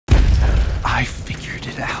I figured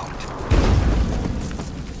it out.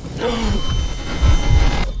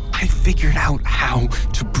 I figured out how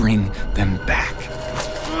to bring them back.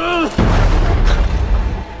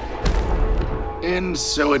 And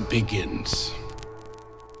so it begins.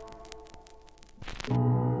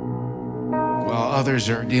 While others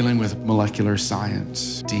are dealing with molecular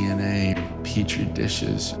science, DNA, petri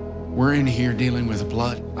dishes, we're in here dealing with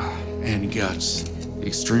blood and guts,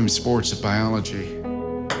 extreme sports of biology.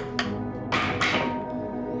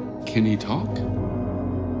 Can he talk?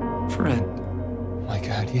 Fred. My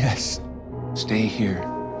God, yes. Stay here.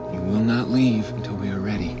 You will not leave until we are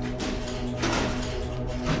ready.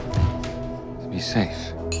 Be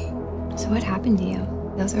safe. So what happened to you?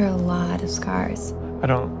 Those are a lot of scars. I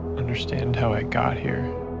don't understand how I got here.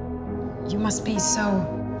 You must be so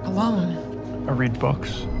alone. I read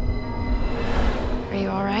books. Are you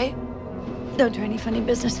all right? Don't try any funny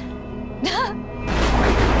business.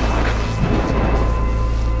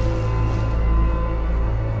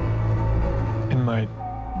 In my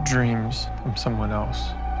dreams, I'm someone else.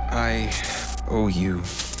 I owe you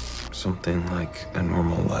something like a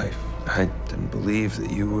normal life. I didn't believe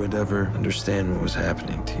that you would ever understand what was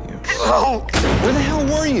happening to you. Oh! Where the hell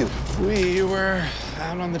were you? We were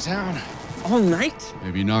out on the town. All night?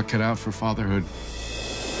 Maybe not cut out for fatherhood.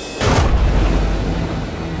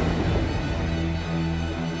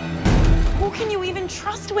 Who can you even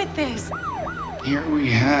trust with this? Here we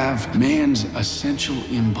have man's essential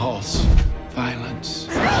impulse, violence.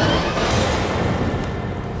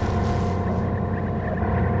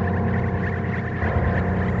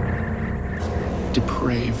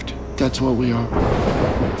 Depraved. That's what we are.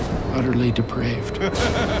 Utterly depraved. It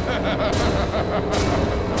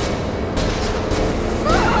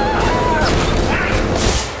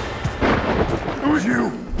was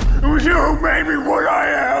you. It was you who made me what I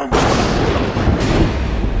am.